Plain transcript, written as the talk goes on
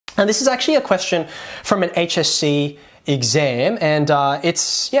And this is actually a question from an HSC exam, and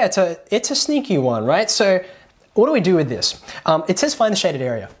it's a sneaky one, right? So what do we do with this? It says find the shaded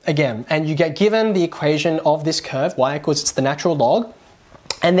area again, and you get given the equation of this curve, y equals it's the natural log,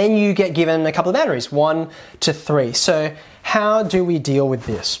 and then you get given a couple of boundaries, 1 to 3. So how do we deal with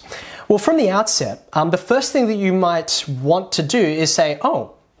this? Well, from the outset, the first thing that you might want to do is say,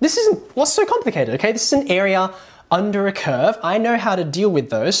 oh, what's so complicated, okay? This is an area under a curve. I know how to deal with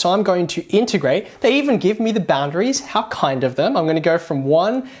those, so I'm going to integrate. They even give me the boundaries. How kind of them. I'm going to go from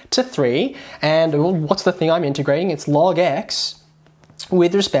 1 to 3, and well, what's the thing I'm integrating? It's log x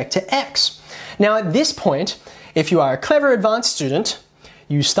with respect to x. Now at this point, if you are a clever advanced student,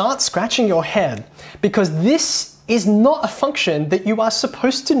 you start scratching your head, because this is not a function that you are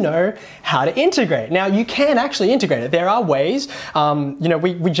supposed to know how to integrate. Now, you can actually integrate it. There are ways,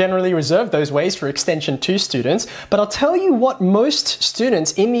 we generally reserve those ways for Extension 2 students, but I'll tell you what most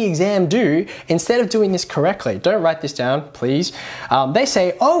students in the exam do instead of doing this correctly. Don't write this down, please. They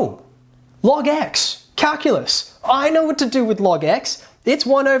say, oh, log x, calculus. I know what to do with log x. It's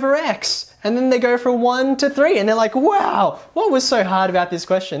 1 over x. And then they go from 1 to 3 and they're like, wow, what was so hard about this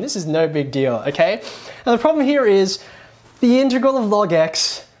question? This is no big deal, okay? Now the problem here is the integral of log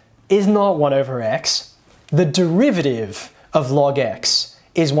x is not 1 over x. The derivative of log x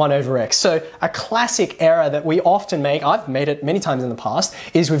is 1 over x. So a classic error that we often make, I've made it many times in the past,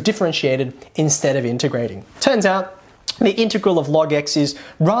 is we've differentiated instead of integrating. Turns out, the integral of log x is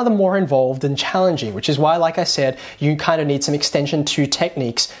rather more involved and challenging, which is why, like I said, you kind of need some Extension 2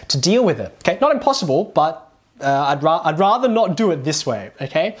 techniques to deal with it. Okay, not impossible, but I'd rather not do it this way,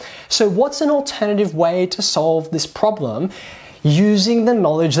 okay? So what's an alternative way to solve this problem using the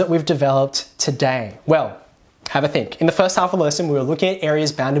knowledge that we've developed today? Well, have a think. In the first half of the lesson, we were looking at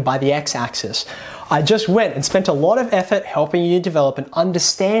areas bounded by the x-axis. I just went and spent a lot of effort helping you develop an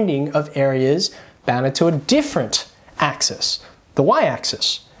understanding of areas bounded to a different axis, the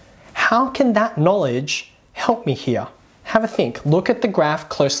y-axis. How can that knowledge help me here? Have a think. Look at the graph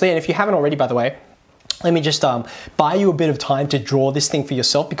closely, and if you haven't already, by the way, let me just buy you a bit of time to draw this thing for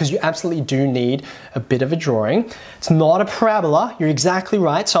yourself, because you absolutely do need a bit of a drawing. It's not a parabola, you're exactly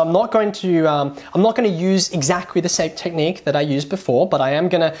right. So I'm not going to use exactly the same technique that I used before, but I am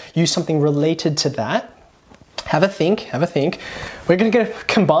going to use something related to that. Have a think, have a think. We're going to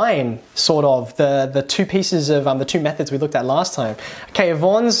combine sort of the two pieces of the two methods we looked at last time. Okay,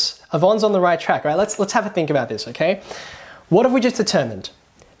 Yvonne's on the right track, right? Let's have a think about this, okay? What have we just determined?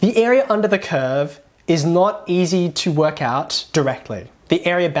 The area under the curve is not easy to work out directly. The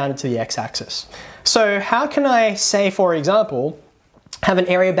area bounded to the x-axis. So how can I say, for example, have an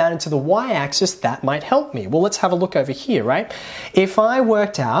area bounded to the y-axis that might help me? Well, let's have a look over here, right? If I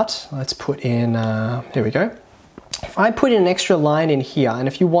worked out, let's put in, here we go. If I put in an extra line in here, and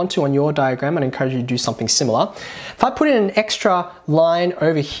if you want to on your diagram, I'd encourage you to do something similar. If I put in an extra line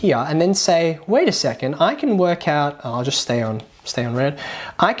over here and then say, wait a second, I can work out, I'll just stay on red.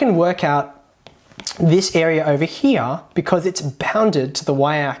 I can work out this area over here because it's bounded to the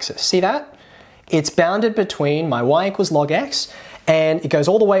y-axis. See that? It's bounded between my y equals log x, and it goes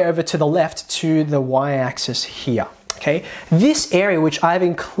all the way over to the left to the y-axis here, okay? This area, which I've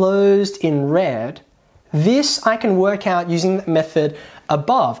enclosed in red, this I can work out using the method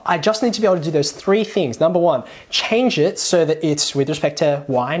above. I just need to be able to do those three things. Number one, change it so that it's with respect to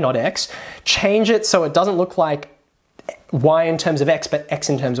y, not x. Change it so it doesn't look like y in terms of x, but x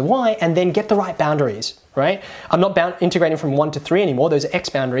in terms of y, and then get the right boundaries, right? I'm not integrating from 1 to 3 anymore. Those are x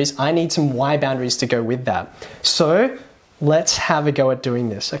boundaries. I need some y boundaries to go with that. So let's have a go at doing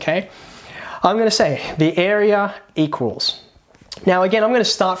this, okay? I'm going to say the area equals. Now again, I'm going to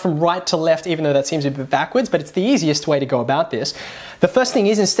start from right to left, even though that seems a bit backwards, but it's the easiest way to go about this. The first thing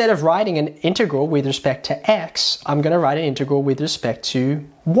is, instead of writing an integral with respect to x, I'm going to write an integral with respect to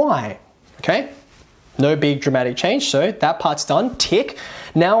y, okay? No big dramatic change, so that part's done, tick.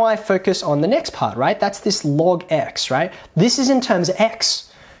 Now I focus on the next part, right? That's this log x, right? This is in terms of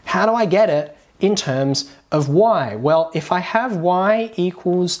x. How do I get it in terms of y? Well, if I have y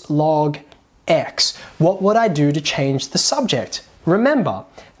equals log x, what would I do to change the subject? Remember,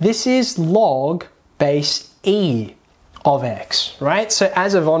 this is log base e of x, right? So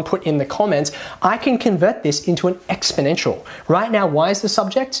as Yvonne put in the comments, I can convert this into an exponential. Right now, y is the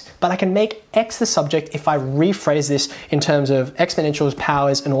subject, but I can make x the subject if I rephrase this in terms of exponentials,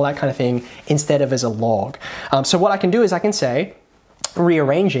 powers, and all that kind of thing, instead of as a log. So what I can do is I can say,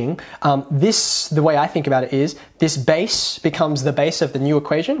 rearranging, the way I think about it is, this base becomes the base of the new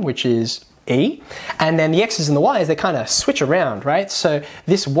equation, which is e, and then the x's and the y's, they kind of switch around, right? So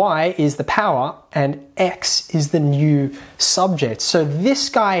this y is the power and x is the new subject. So this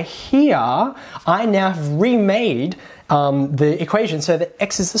guy here, I now have remade the equation so that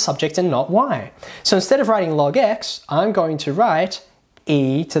x is the subject and not y. So instead of writing log x, I'm going to write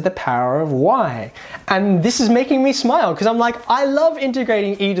e to the power of y. And this is making me smile because I'm like, I love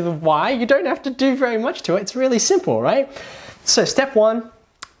integrating e to the y. You don't have to do very much to it. It's really simple, right? So step 1,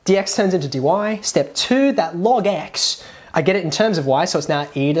 dx turns into dy. Step 2, that log x, I get it in terms of y, so it's now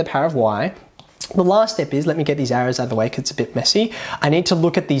e to the power of y. The last step is, let me get these arrows out of the way because it's a bit messy. I need to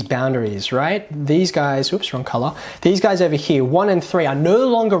look at these boundaries, right? These guys, oops, wrong color. These guys over here, 1 and 3, are no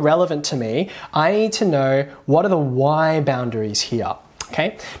longer relevant to me. I need to know what are the y boundaries here,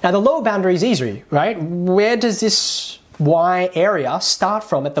 okay? Now the lower boundary is easy, right? Where does this y area start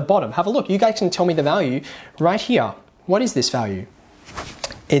from at the bottom? Have a look. You guys can tell me the value right here. What is this value?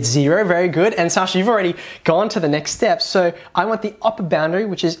 It's 0, very good. And Sasha, you've already gone to the next step. So I want the upper boundary,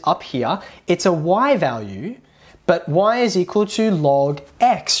 which is up here. It's a y value, but y is equal to log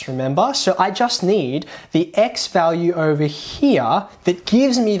x, remember? So I just need the x value over here that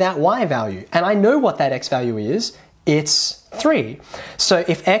gives me that y value. And I know what that x value is. It's 3. So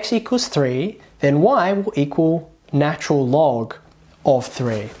if x equals 3, then y will equal natural log of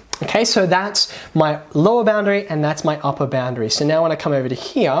 3. Okay, so that's my lower boundary and that's my upper boundary. So now when I come over to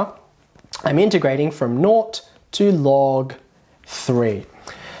here, I'm integrating from 0 to log 3.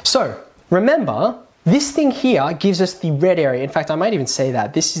 So remember, this thing here gives us the red area. In fact, I might even say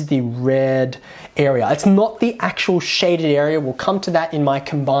that. This is the red area. It's not the actual shaded area. We'll come to that in my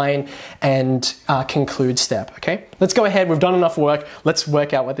combine and conclude step, okay? Let's go ahead. We've done enough work. Let's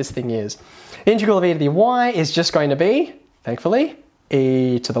work out what this thing is. The integral of e to the y is just going to be, thankfully,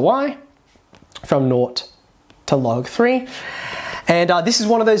 e to the y from 0 to log 3. And this is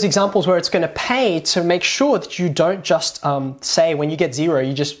one of those examples where it's going to pay to make sure that you don't just say when you get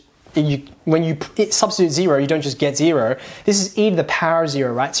 0, when you substitute 0, you don't just get 0. This is e to the power of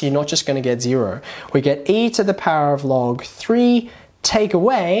 0, right? So you're not just going to get 0. We get e to the power of log 3, take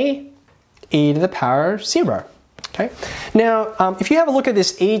away e to the power of 0. Okay. Now, if you have a look at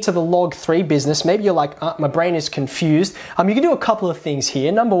this e to the log 3 business, maybe you're like, my brain is confused. You can do a couple of things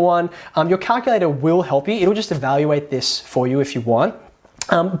here. Number one, your calculator will help you. It'll just evaluate this for you if you want.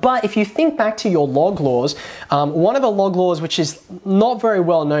 But if you think back to your log laws, one of the log laws which is not very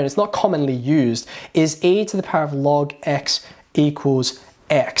well known, it's not commonly used, is e to the power of log x equals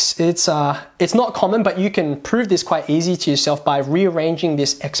x. It's not common, but you can prove this quite easy to yourself by rearranging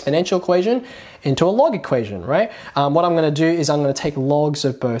this exponential equation into a log equation, right? What I'm going to do is I'm going to take logs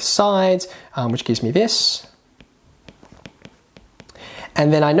of both sides, which gives me this.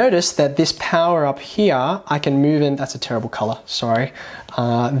 And then I notice that this power up here, I can move in, that's a terrible color, sorry.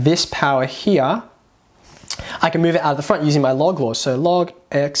 This power here, I can move it out of the front using my log law. So log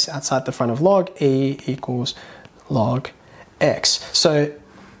x outside the front of log, e equals log x. So,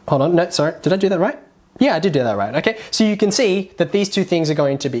 hold on, no, sorry, did I do that right? Yeah, I did do that right, okay. So you can see that these two things are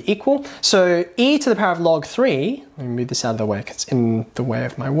going to be equal. So e to the power of log 3, let me move this out of the way because it's in the way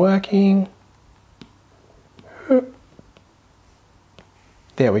of my working.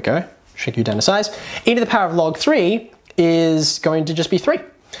 There we go, shrink you down to size. E to the power of log 3 is going to just be 3.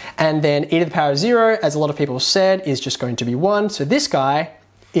 And then e to the power of 0, as a lot of people said, is just going to be 1. So this guy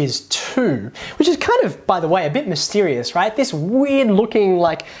is 2, which is kind of, by the way, a bit mysterious, right? This weird looking,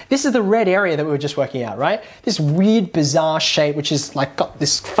 like, this is the red area that we were just working out, right? This weird, bizarre shape, which is like got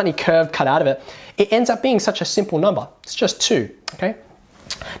this funny curve cut out of it. It ends up being such a simple number. It's just 2, okay?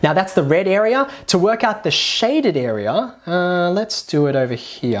 Now that's the red area. To work out the shaded area, let's do it over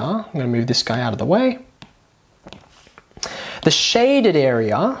here. I'm going to move this guy out of the way. The shaded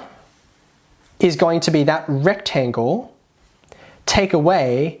area is going to be that rectangle take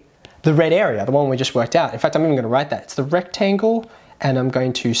away the red area, the one we just worked out. In fact, I'm even going to write that. It's the rectangle and I'm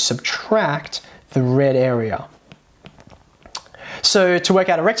going to subtract the red area. So to work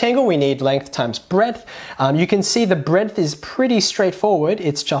out a rectangle, we need length times breadth. You can see the breadth is pretty straightforward.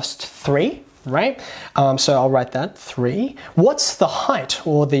 It's just 3, right? So I'll write that, 3. What's the height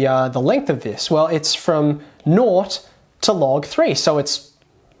or the length of this? Well, it's from 0 to log 3. So it's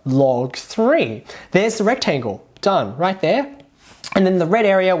log 3. There's the rectangle, done, right there. And then the red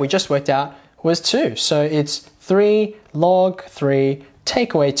area we just worked out was 2. So it's 3 log 3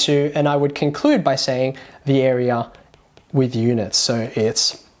 take away 2. And I would conclude by saying the area with units. So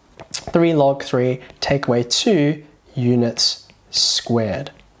it's 3 log 3 take away 2 units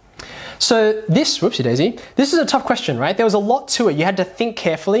squared. So this, whoopsie daisy, this is a tough question, right? There was a lot to it. You had to think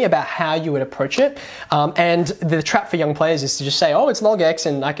carefully about how you would approach it. And the trap for young players is to just say, oh, it's log x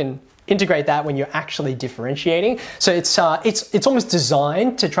and I can integrate that when you're actually differentiating. So it's almost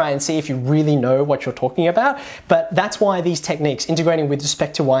designed to try and see if you really know what you're talking about. But that's why these techniques, integrating with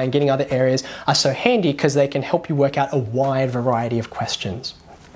respect to why and getting other areas, are so handy, because they can help you work out a wide variety of questions.